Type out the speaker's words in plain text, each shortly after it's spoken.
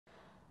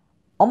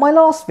On my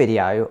last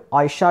video,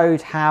 I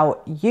showed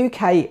how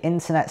UK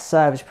internet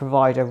service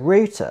provider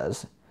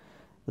routers,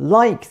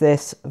 like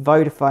this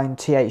Vodafone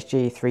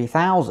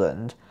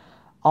THG3000,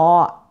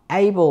 are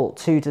able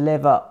to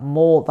deliver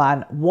more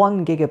than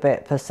 1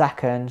 gigabit per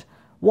second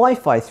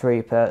Wi-Fi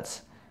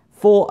throughput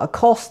for a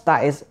cost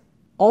that is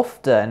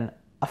often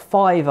a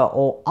fiver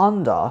or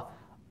under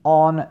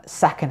on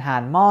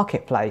second-hand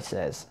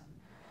marketplaces.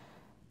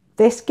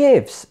 This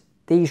gives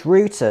these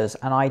routers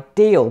an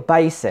ideal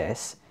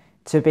basis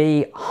to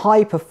be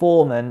high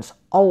performance,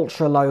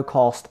 ultra low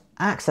cost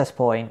access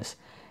points,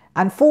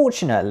 and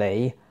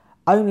fortunately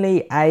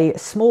only a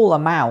small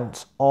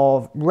amount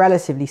of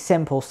relatively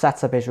simple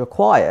setup is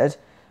required,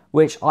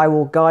 which I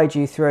will guide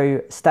you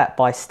through step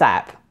by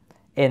step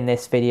in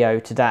this video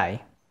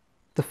today.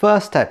 The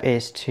first step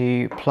is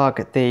to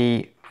plug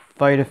the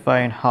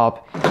Vodafone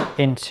hub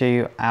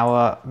into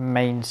our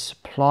main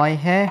supply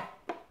here.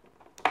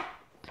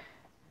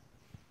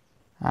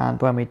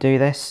 And when we do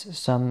this,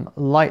 some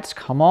lights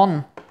come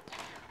on.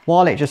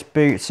 While it just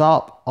boots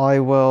up, I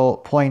will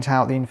point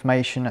out the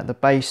information at the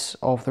base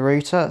of the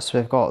router. So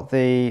we've got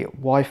the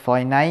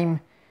Wi-Fi name,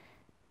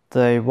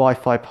 the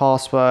Wi-Fi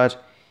password,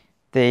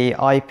 the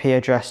IP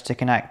address to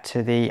connect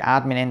to the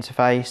admin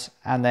interface,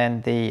 and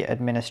then the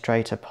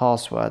administrator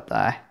password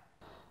there.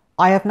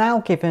 I have now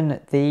given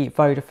the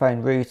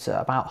Vodafone router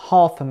about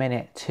half a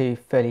minute to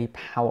fully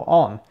power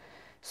on.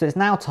 So it's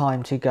now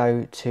time to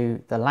go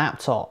to the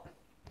laptop.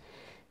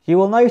 You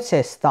will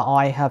notice that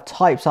I have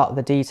typed up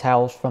the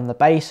details from the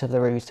base of the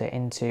router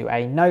into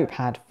a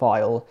notepad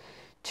file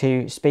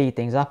to speed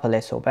things up a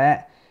little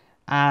bit,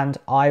 and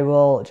I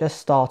will just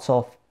start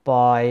off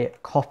by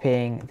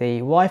copying the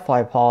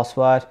Wi-Fi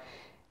password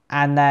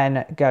and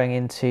then going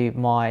into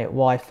my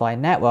Wi-Fi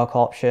network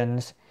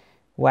options,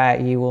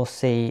 where you will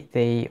see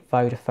the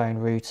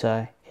Vodafone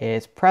router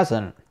is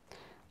present.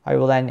 I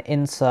will then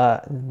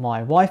insert my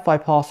Wi-Fi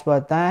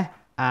password there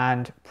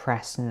and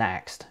press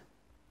next.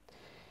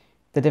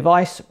 The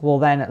device will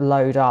then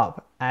load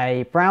up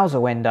a browser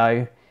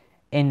window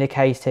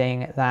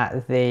indicating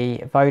that the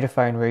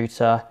Vodafone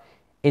router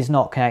is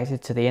not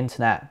connected to the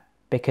internet,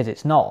 because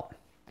it's not.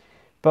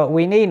 But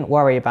we needn't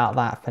worry about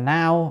that for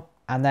now,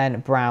 and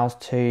then browse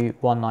to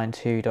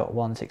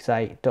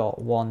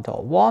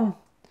 192.168.1.1,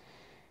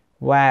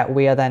 where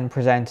we are then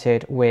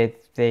presented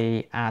with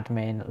the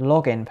admin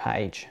login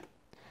page.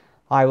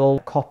 I will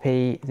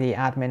copy the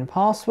admin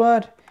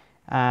password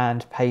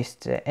and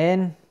paste it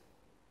in.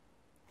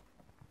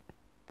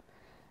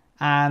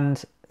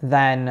 And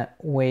then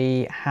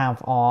we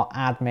have our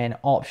admin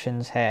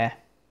options here.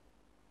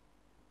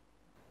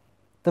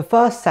 The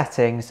first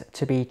settings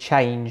to be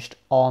changed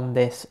on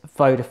this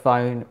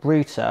Vodafone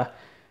router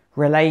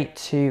relate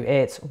to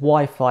its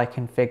Wi-Fi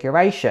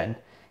configuration,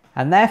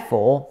 and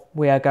therefore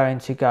we are going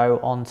to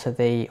go onto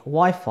the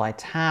Wi-Fi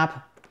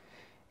tab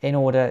in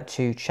order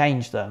to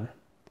change them.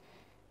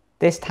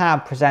 This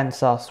tab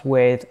presents us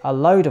with a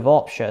load of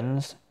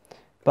options,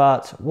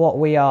 but what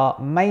we are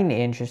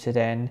mainly interested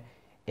in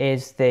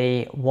is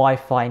the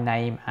Wi-Fi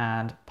name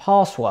and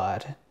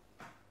password.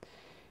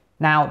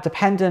 Now,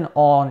 dependent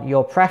on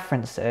your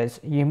preferences,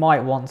 you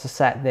might want to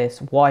set this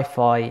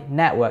Wi-Fi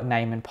network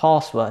name and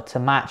password to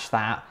match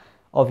that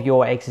of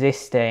your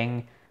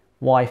existing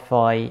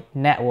Wi-Fi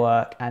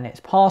network and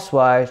its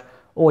password,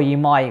 or you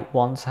might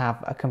want to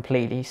have a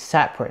completely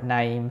separate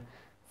name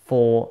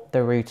for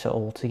the router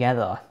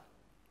altogether.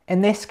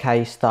 In this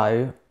case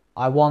though,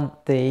 I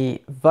want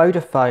the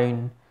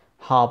Vodafone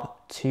hub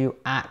to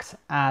act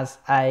as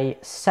a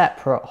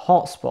separate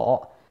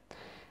hotspot,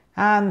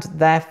 and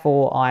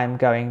therefore I am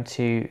going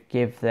to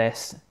give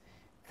this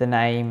the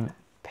name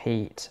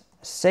Pete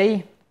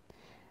C,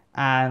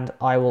 and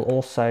I will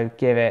also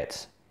give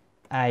it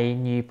a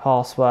new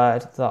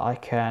password that I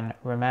can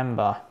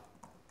remember.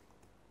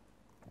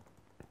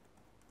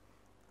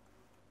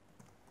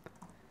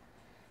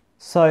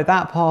 So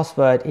that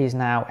password is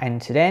now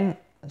entered in,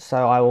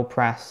 so I will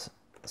press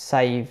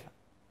save,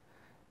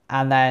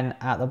 and then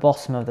at the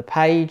bottom of the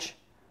page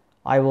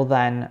I will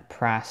then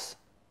press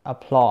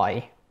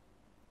apply.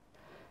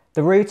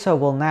 The router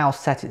will now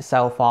set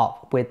itself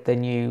up with the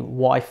new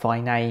Wi-Fi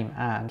name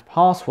and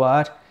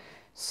password.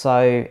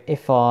 So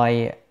if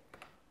I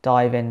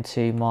dive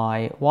into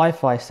my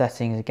Wi-Fi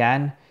settings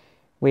again,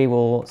 we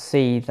will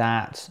see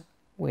that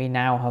we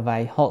now have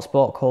a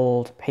hotspot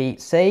called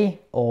Pete C,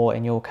 or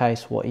in your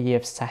case what you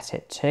have set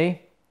it to.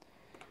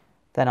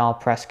 Then I'll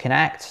press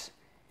connect,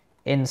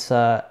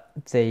 insert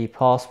the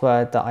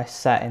password that I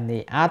set in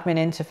the admin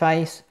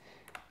interface,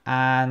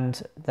 and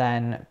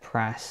then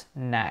press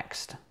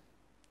next.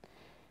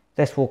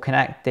 This will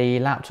connect the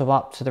laptop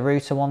up to the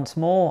router once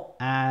more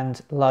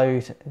and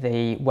load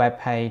the web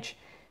page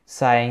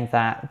saying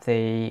that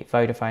the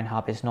Vodafone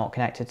hub is not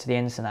connected to the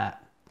internet.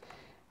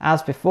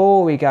 As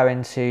before, we go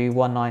into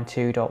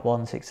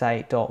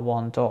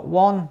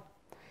 192.168.1.1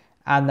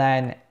 and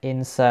then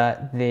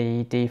insert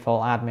the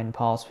default admin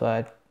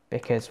password,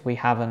 because we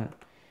haven't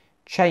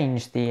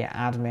changed the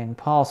admin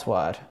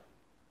password.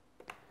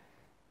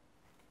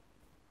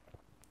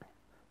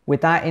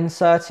 With that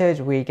inserted,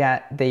 we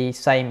get the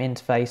same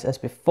interface as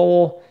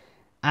before,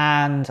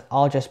 and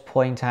I'll just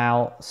point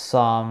out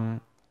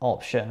some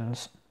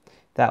options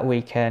that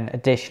we can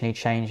additionally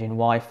change in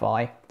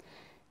Wi-Fi.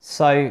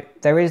 So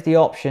there is the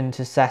option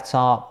to set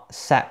up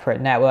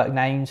separate network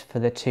names for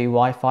the two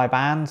Wi-Fi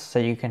bands. So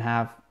you can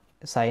have,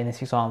 say in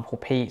this example,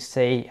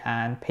 PHC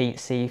and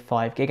PHC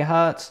 5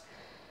 GHz,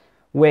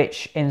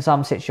 which in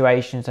some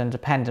situations and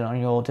dependent on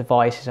your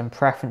devices and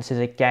preferences,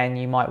 again,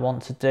 you might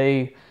want to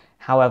do.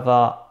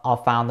 However,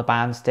 I've found the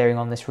band steering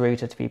on this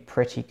router to be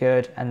pretty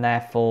good, and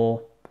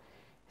therefore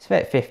it's a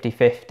bit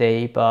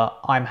 50-50, but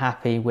I'm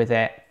happy with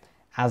it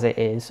as it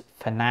is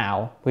for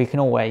now. We can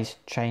always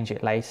change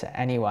it later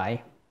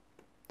anyway.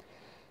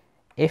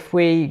 If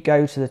we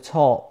go to the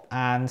top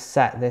and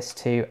set this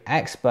to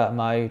expert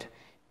mode,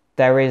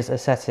 there is a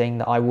setting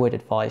that I would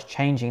advise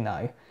changing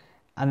though,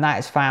 and that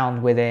is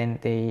found within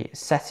the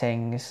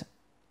settings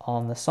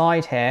on the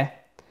side here.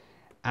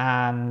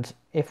 And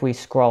if we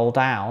scroll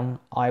down,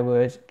 I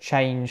would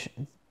change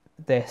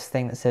this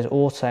thing that says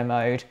auto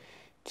mode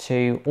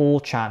to all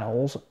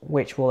channels,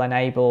 which will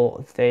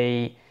enable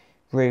the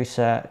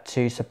router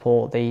to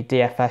support the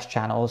DFS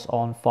channels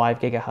on 5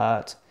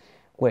 GHz,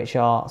 which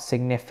are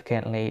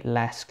significantly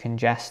less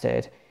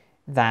congested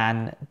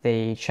than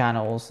the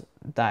channels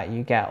that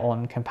you get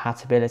on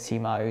compatibility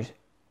mode.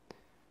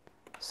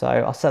 So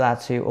I'll set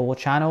that to all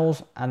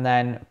channels and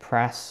then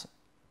press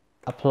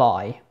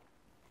apply.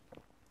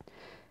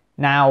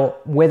 Now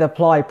with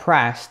apply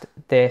pressed,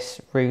 this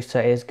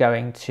router is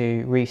going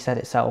to reset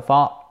itself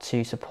up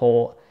to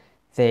support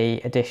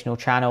the additional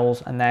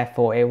channels, and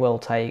therefore it will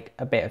take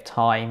a bit of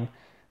time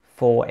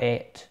for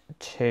it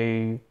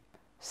to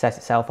set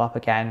itself up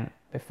again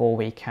before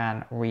we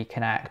can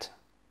reconnect.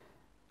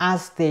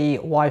 As the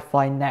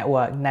Wi-Fi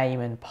network name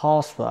and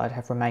password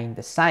have remained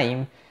the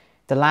same,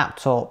 the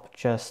laptop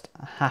just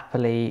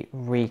happily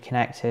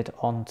reconnected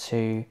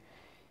onto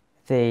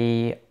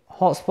the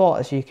hotspot,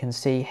 as you can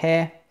see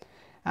here.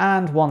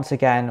 And once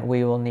again,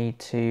 we will need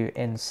to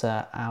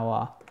insert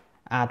our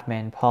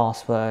admin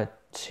password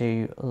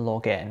to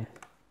log in.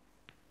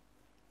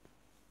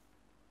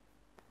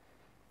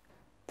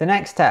 The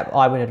next step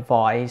I would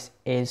advise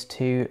is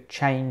to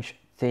change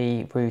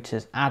the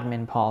router's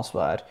admin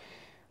password,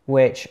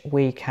 which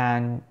we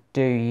can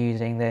do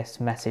using this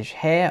message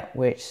here,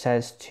 which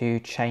says to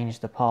change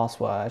the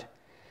password.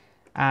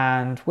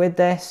 And with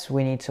this,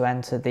 we need to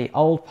enter the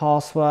old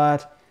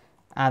password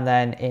and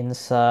then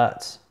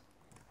insert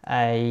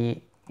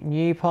a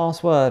new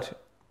password,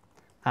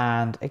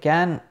 and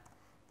again,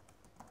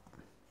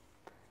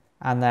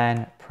 and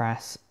then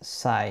press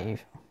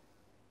save.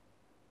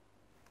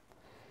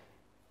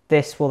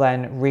 This will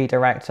then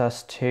redirect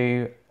us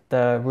to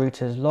the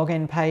router's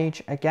login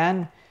page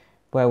again,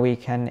 where we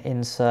can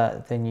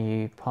insert the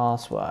new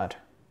password.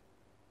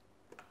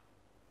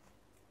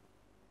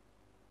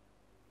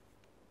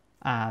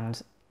 And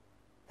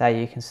there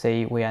you can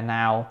see we are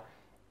now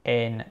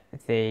in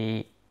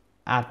the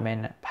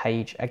admin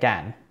page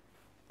again.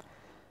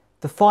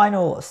 The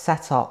final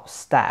setup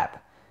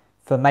step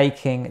for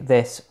making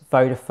this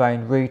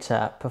Vodafone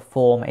router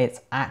perform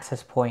its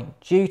access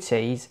point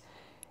duties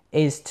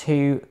is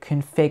to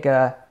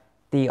configure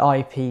the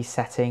IP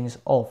settings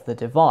of the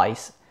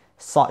device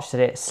such that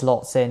it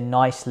slots in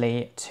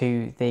nicely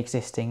to the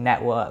existing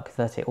network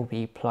that it will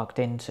be plugged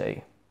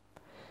into.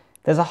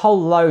 There's a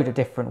whole load of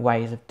different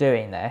ways of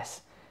doing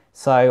this,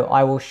 so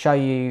I will show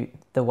you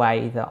the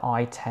way that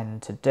I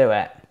tend to do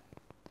it.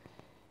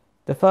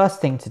 The first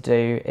thing to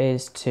do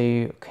is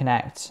to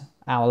connect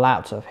our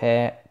laptop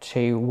here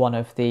to one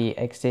of the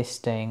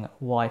existing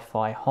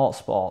Wi-Fi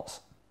hotspots.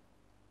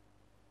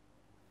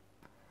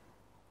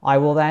 I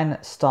will then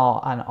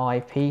start an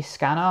IP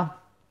scanner.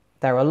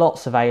 There are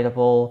lots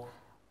available.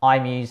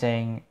 I'm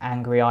using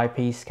Angry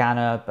IP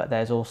Scanner, but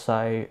there's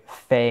also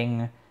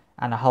Fing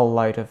and a whole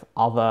load of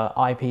other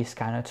IP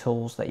scanner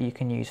tools that you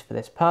can use for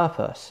this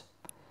purpose.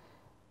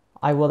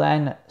 I will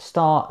then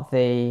start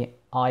the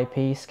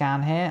IP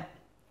scan here,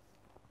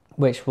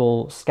 which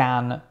will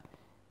scan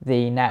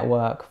the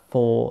network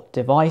for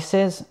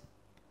devices.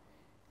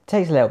 It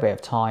takes a little bit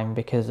of time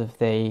because of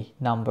the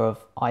number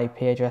of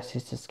IP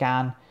addresses to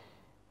scan,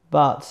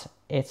 but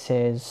it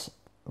is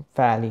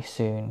fairly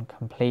soon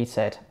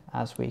completed,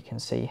 as we can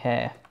see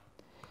here.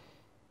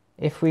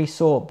 If we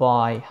sort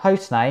by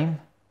hostname,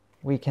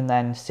 we can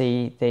then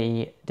see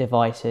the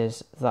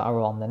devices that are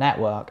on the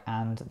network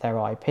and their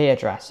IP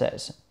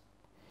addresses.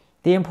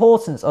 The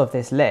importance of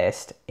this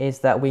list is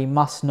that we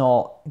must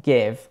not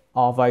give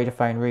our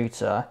Vodafone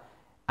router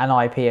an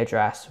IP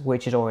address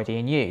which is already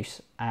in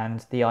use,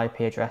 and the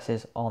IP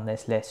addresses on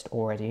this list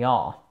already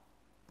are.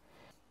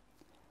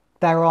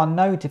 There are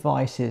no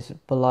devices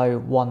below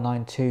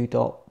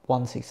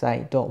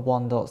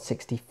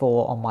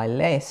 192.168.1.64 on my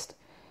list,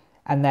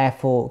 and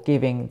therefore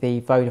giving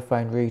the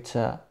Vodafone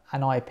router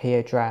an IP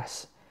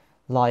address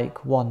like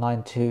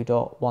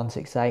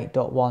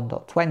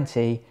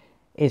 192.168.1.20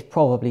 is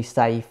probably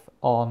safe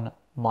on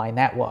my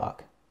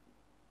network.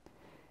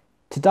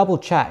 To double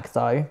check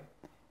though,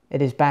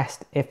 it is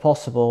best, if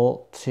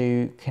possible,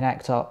 to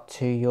connect up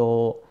to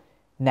your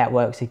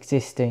network's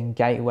existing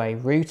gateway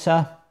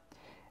router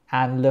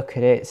and look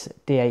at its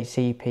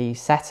DHCP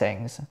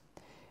settings.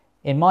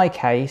 In my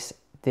case,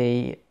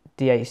 the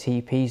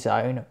DHCP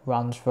zone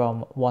runs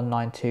from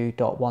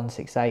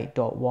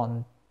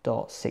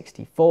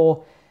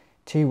 192.168.1.64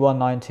 to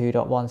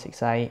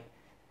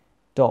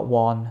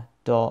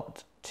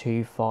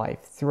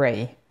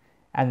 192.168.1.253,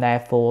 and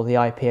therefore the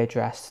IP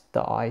address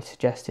that I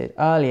suggested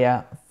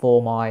earlier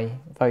for my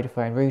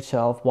Vodafone router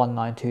of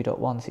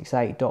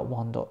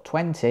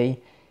 192.168.1.20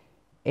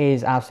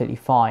 is absolutely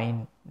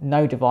fine.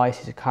 No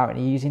devices are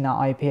currently using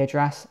that IP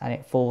address and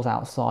it falls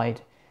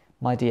outside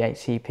my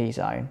DHCP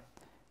zone.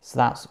 So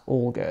that's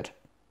all good.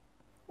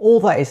 All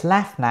that is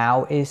left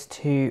now is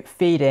to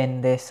feed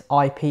in this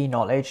IP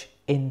knowledge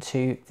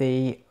into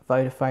the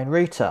Vodafone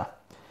router.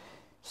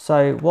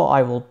 So what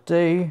I will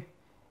do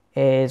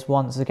is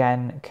once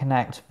again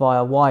connect via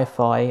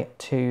Wi-Fi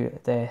to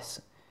this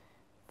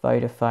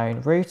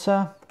Vodafone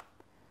router,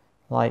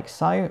 like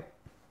so.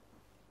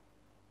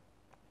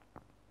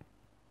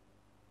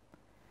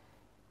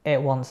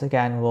 It once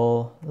again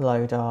will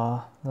load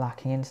our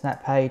lacking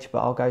internet page, but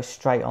I'll go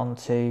straight on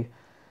to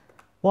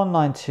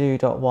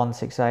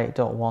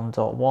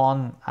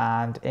 192.168.1.1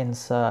 and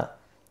insert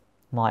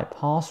my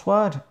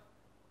password.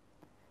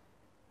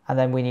 And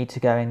then we need to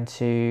go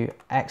into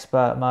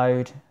expert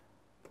mode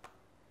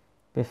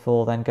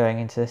before then going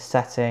into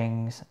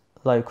settings,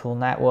 local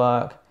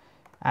network,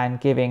 and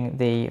giving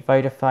the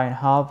Vodafone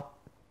hub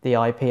the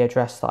IP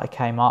address that I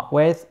came up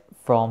with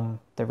from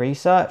the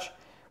research,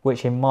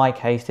 which in my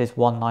case is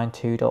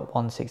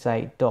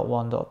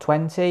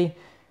 192.168.1.20,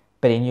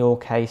 but in your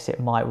case it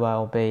might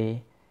well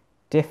be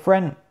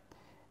different.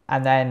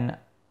 And then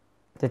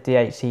the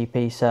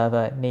DHCP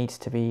server needs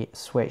to be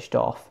switched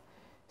off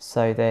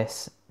so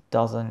this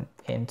doesn't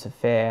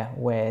interfere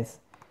with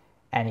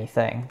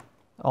anything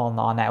on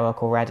our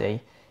network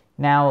already.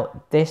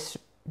 Now this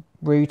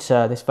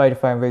router, this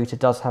Vodafone router,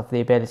 does have the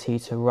ability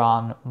to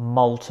run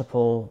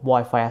multiple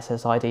Wi-Fi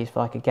SSIDs for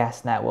like a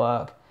guest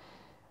network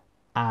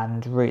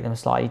and route them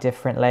slightly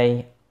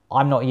differently.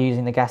 I'm not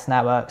using the guest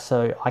network,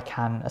 so I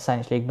can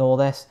essentially ignore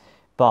this,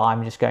 but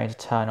I'm just going to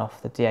turn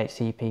off the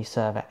DHCP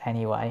server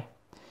anyway.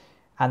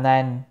 And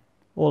then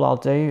all I'll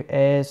do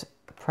is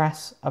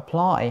press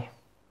apply.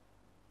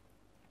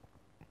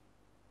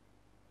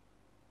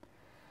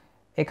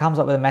 It comes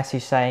up with a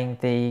message saying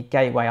the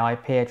gateway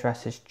IP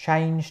address has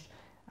changed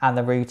and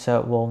the router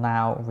will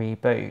now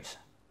reboot.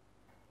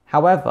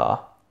 However,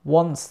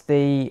 once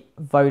the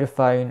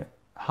Vodafone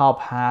hub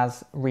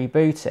has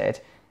rebooted,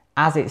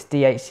 as its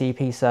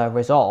DHCP server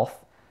is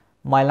off,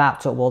 my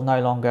laptop will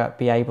no longer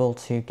be able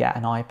to get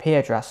an IP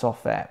address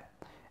off it,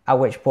 at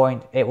which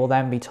point it will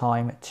then be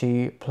time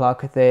to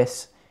plug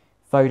this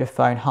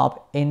Vodafone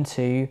hub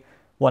into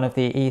one of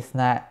the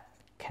Ethernet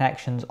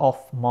connections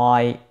off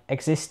my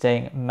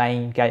existing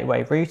main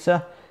gateway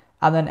router,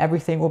 and then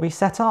everything will be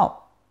set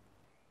up.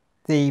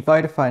 The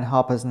Vodafone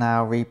hub has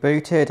now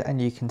rebooted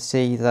and you can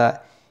see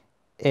that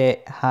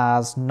it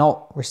has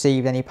not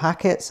received any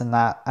packets and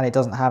it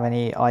doesn't have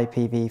any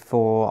IPv4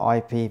 or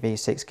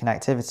IPv6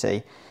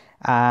 connectivity,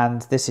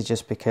 and this is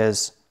just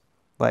because,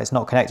 well, it's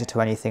not connected to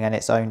anything and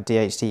its own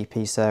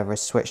DHCP server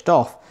is switched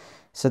off.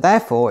 So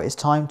therefore it's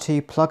time to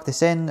plug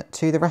this in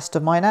to the rest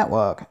of my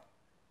network.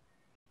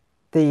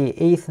 The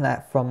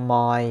Ethernet from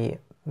my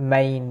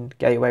main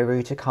gateway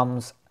router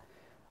comes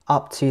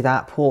up to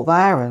that port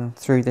there and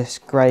through this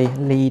grey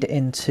lead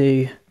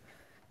into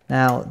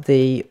now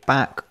the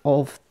back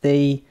of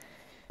the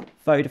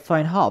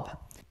Vodafone hub.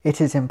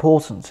 It is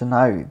important to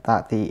note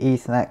that the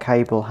Ethernet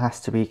cable has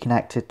to be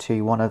connected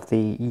to one of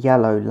the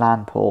yellow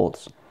LAN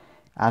ports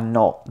and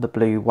not the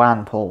blue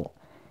WAN port.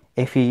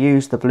 If you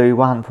use the blue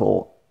WAN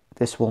port,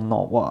 this will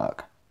not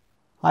work.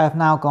 I have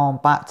now gone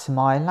back to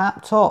my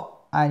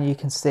laptop and you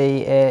can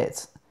see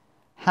it's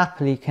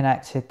happily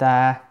connected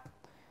there.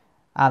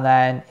 And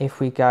then if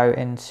we go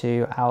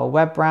into our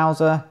web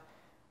browser,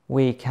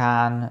 we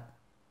can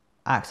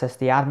access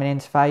the admin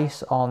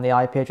interface on the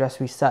IP address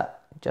we set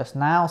just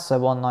now, so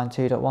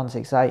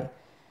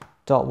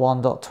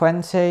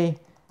 192.168.1.20,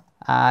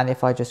 and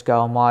if I just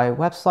go on my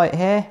website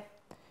here,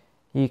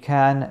 you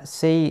can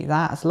see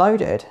that's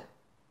loaded.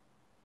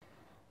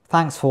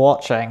 Thanks for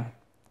watching.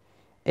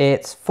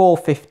 It's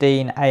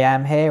 4:15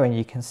 AM here and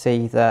you can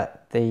see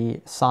that the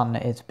sun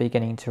is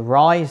beginning to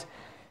rise.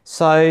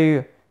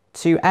 So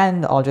to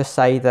end, I'll just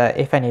say that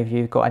if any of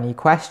you have got any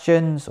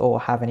questions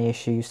or have any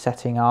issues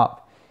setting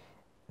up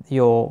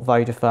your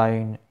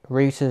Vodafone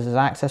routers as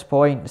access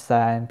points,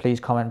 then please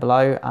comment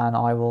below and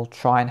I will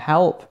try and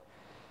help.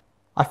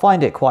 I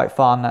find it quite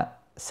fun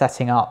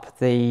setting up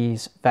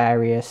these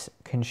various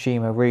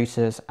consumer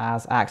routers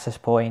as access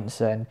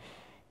points and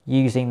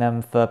using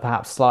them for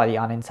perhaps slightly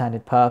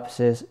unintended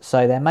purposes,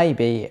 so there may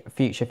be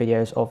future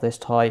videos of this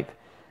type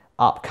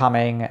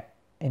upcoming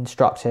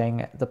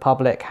instructing the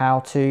public how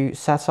to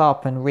set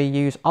up and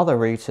reuse other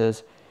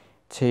routers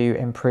to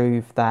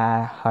improve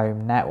their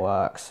home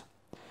networks.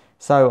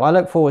 So I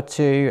look forward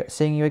to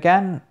seeing you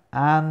again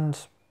and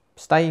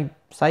stay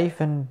safe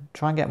and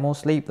try and get more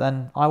sleep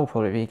than I will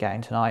probably be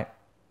getting tonight.